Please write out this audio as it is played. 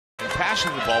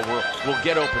passing the ball will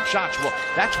get open shots. Well,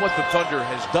 that's what the Thunder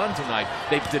has done tonight.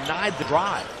 They've denied the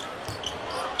drive.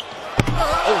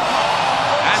 Oh,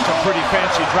 that's a pretty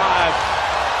fancy drive.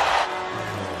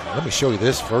 Let me show you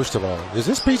this first of all. Is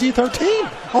this PG-13?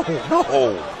 Oh,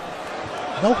 no.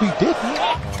 No, he didn't.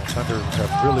 Thunder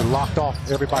have really locked off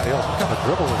everybody else. What kind of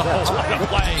dribble is that? What a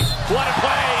play. What a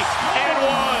play. And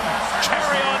one.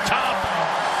 Cherry on top.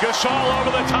 Gasol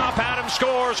over the top. Adams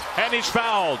scores, and he's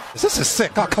fouled. This is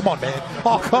sick. Oh, come on, man.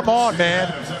 Oh, come on,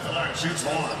 man.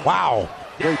 Wow.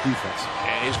 Great defense.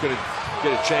 And he's going to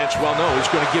get a chance. Well, no, he's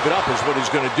going to give it up is what he's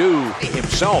going to do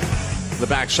himself on the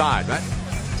backside, right?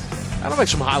 That'll make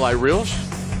some highlight reels.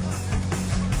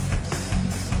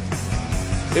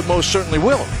 It most certainly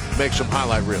will make some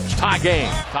highlight reels. Tie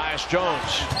game. Tyus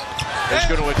Jones is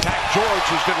going to attack George,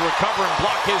 who's going to recover and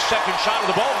block his second shot of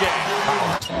the ball game.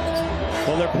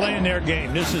 Well, they're playing their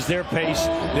game. This is their pace.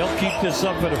 They'll keep this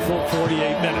up at a full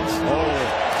 48 minutes. Oh,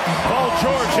 Paul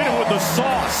George hit it with the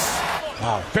sauce.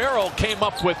 Wow. Farrell came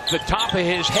up with the top of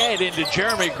his head into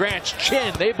Jeremy Grant's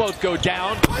chin. They both go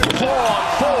down.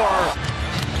 4-on-4.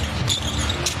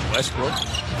 Westbrook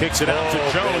Kicks it out to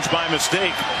Jones by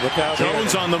mistake. Look out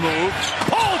Jones here. On the move.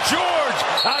 Paul George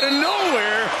out of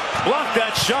nowhere. Blocked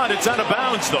that shot. It's out of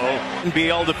bounds, though.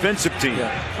 NBL defensive team.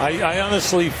 Yeah. I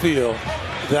honestly feel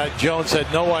that Jones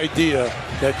had no idea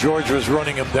that George was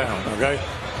running him down, okay?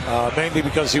 Mainly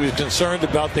because he was concerned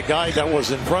about the guy that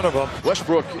was in front of him.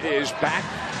 Westbrook is back.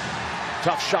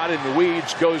 Tough shot in the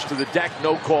weeds. Goes to the deck.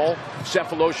 No call.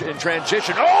 Cephalosha in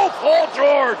transition. Oh, Paul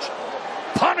George!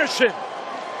 Punishing.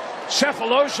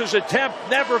 Cephalosha's attempt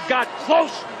never got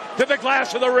close to the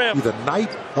glass of the rim. The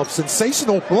night of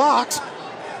sensational blocks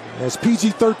as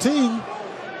PG-13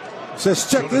 says,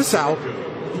 check this out.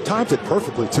 He times it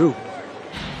perfectly, too.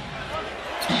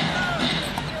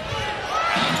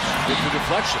 With the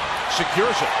deflection,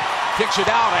 secures it, kicks it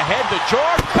out ahead to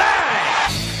George.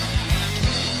 Bang!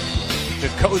 To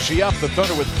cozy up the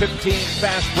Thunder with 15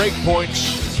 fast break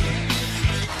points.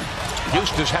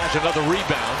 Eustace has another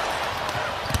rebound.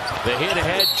 The hit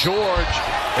ahead, George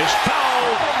is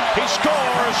fouled. He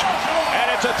scores, and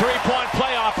it's a three-point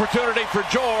play opportunity for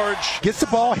George. Gets the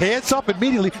ball, heads up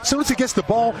immediately. As soon as he gets the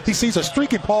ball, he sees a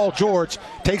streaking Paul George,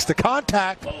 takes the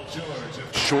contact.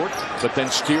 Short, but then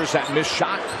steers that missed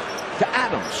shot to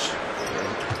Adams.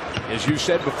 As you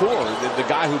said before, the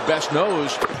guy who best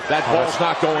knows that ball's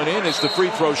not going in is the free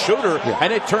throw shooter,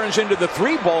 and it turns into the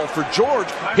three ball for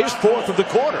George, his fourth of the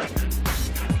quarter.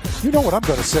 You know what I'm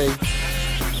going to say?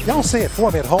 Y'all say it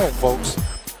for me at home, folks.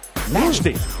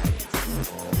 Nasty.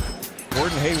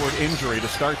 Gordon Hayward injury to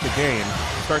start the game,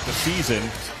 start the season,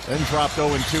 then dropped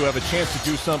 0-2, have a chance to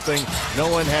do something no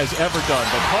one has ever done.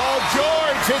 But Paul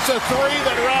George hits a three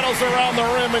that rattles around the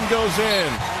rim and goes in.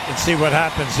 And see what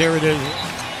happens. Here it is.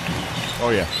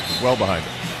 Oh yeah, well behind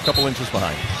it. A couple inches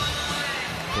behind.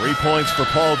 3 points for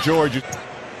Paul George.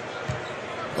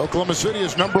 Oklahoma City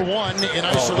is #1 in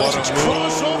isolation.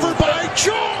 Crossover by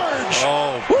George.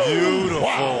 Oh, beautiful.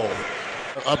 Wow.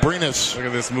 Abrinas. Look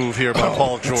at this move here by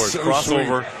Paul George. So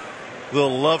Crossover. Sweet.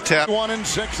 Little love tap. 1 and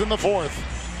 6 in the fourth.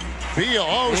 Beal,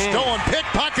 stolen,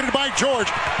 pickpocketed by George.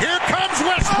 Here comes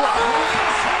Westbrook.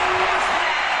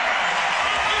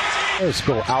 Let's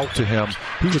go out to him.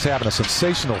 He was having a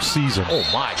sensational season. Oh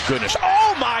my goodness.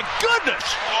 Oh my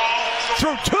goodness.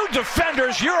 Through two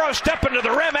defenders, Euro step into the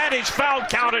rim, and he's fouled,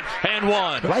 counted, and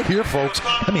one. Right here, folks.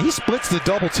 I mean, he splits the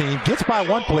double team, gets by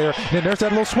one player, and then there's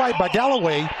that little swipe by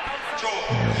Galloway.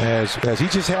 As he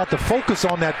just had to focus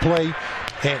on that play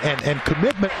and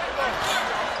commitment.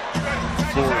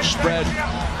 Floor is spread.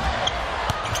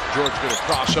 George going to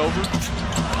cross over.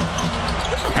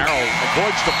 Harrell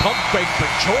avoids the pump fake,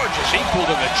 but George is equal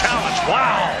to the challenge.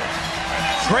 Wow.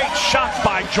 Great shot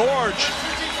by George.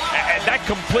 And that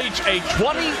completes a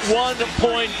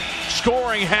 21-point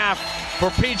scoring half for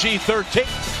PG-13.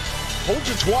 Holds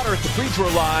its water at the free throw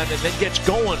line and then gets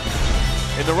going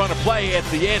in the run of play at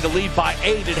the end to lead by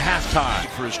 8 at halftime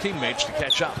for his teammates to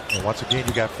catch up. And once again,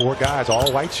 you got 4 guys,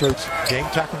 all white shirts, game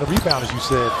tackling the rebound, as you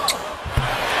said.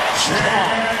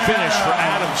 Strong finish for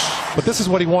Adams. But this is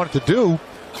what he wanted to do.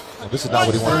 Well, this is not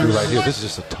what he wanted to do right here. This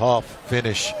is just a tough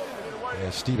finish.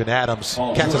 And Steven Adams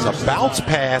catches a bounce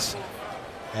pass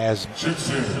as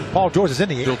Paul George is in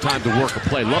the Still time to work a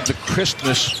play. Love the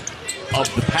crispness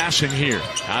of the passing here.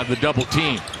 Out of the double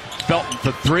team. Felton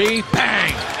for 3.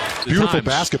 Bang! Beautiful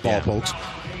basketball, folks.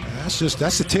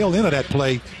 That's the tail end of that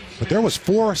play. But there was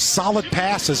 4 solid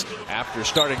passes. After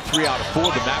starting 3 out of 4,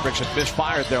 the Mavericks have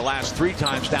misfired their last 3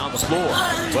 times down the floor.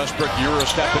 Westbrook Euro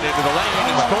stepping into the lane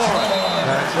and scoring.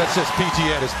 That's just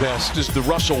PG at his best. This is the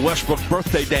Russell Westbrook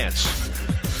birthday dance.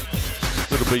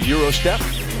 It'll be Euro step.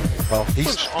 Well,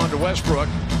 he's on to Westbrook.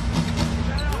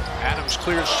 Adams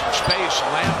clears some space.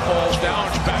 Lamb falls down.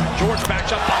 George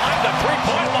backs up behind the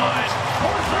three-point line.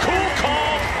 Cool,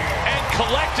 calm, and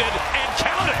collected, and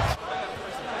counted.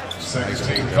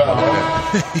 16 foul.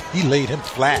 he laid him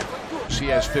flat. He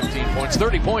has 15 points,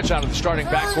 30 points out of the starting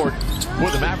backcourt for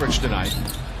the Mavericks tonight.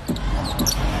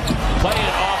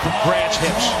 Playing off of Grant's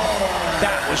hips.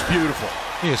 That was beautiful.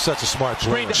 He is such a smart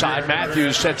player. Screen side,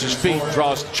 Matthews sets his feet,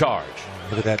 draws the charge.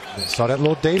 Look at that. Saw that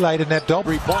little daylight in that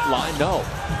double. Three-point line, no.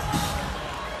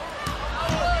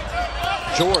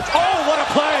 George. Oh, what a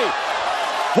play!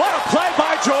 What a play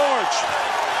by George!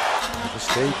 Just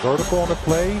stayed vertical on the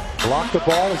play, blocked the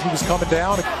ball as he was coming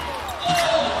down.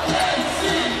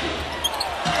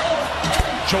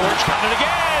 George got it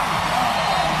again!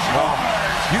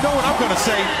 You know what I'm going to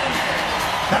say?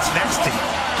 That's nasty.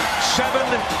 7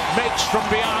 makes from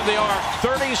beyond the arc.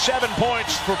 37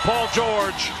 points for Paul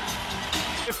George.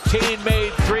 15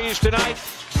 made threes tonight.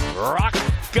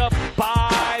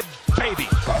 Rock-a-bye, baby.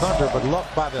 Thunder, but luck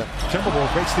by the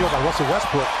Timberwolves. Great steal by Russell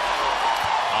Westbrook.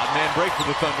 Odd man break for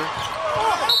the Thunder.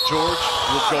 George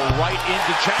will go right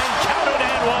into Chang. Counted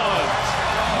and one.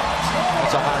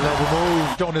 That's a high-level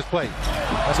move on this play.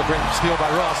 That's a great steal by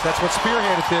Russ. That's what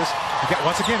spearheaded this. You got,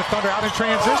 once again, the Thunder out in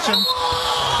transition.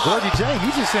 Bloody Jay,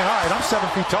 he's just saying, all right, I'm 7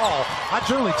 feet tall. I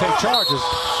generally take charges.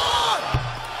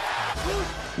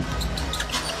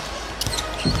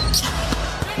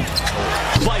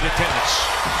 Flight attendants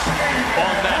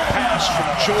on that pass from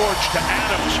George to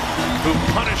Adams, who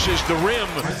punishes the rim.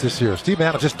 This year, Steven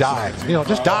Adams just died. You know,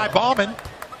 just dive bombing.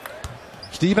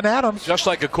 Steven Adams. Just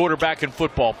like a quarterback in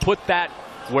football, put that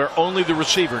where only the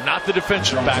receiver, not the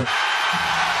defensive back.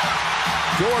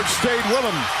 George stayed with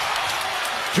him.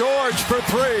 George for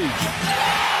 3.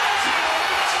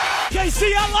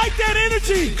 KC, I like that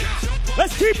energy.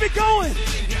 Let's keep it going.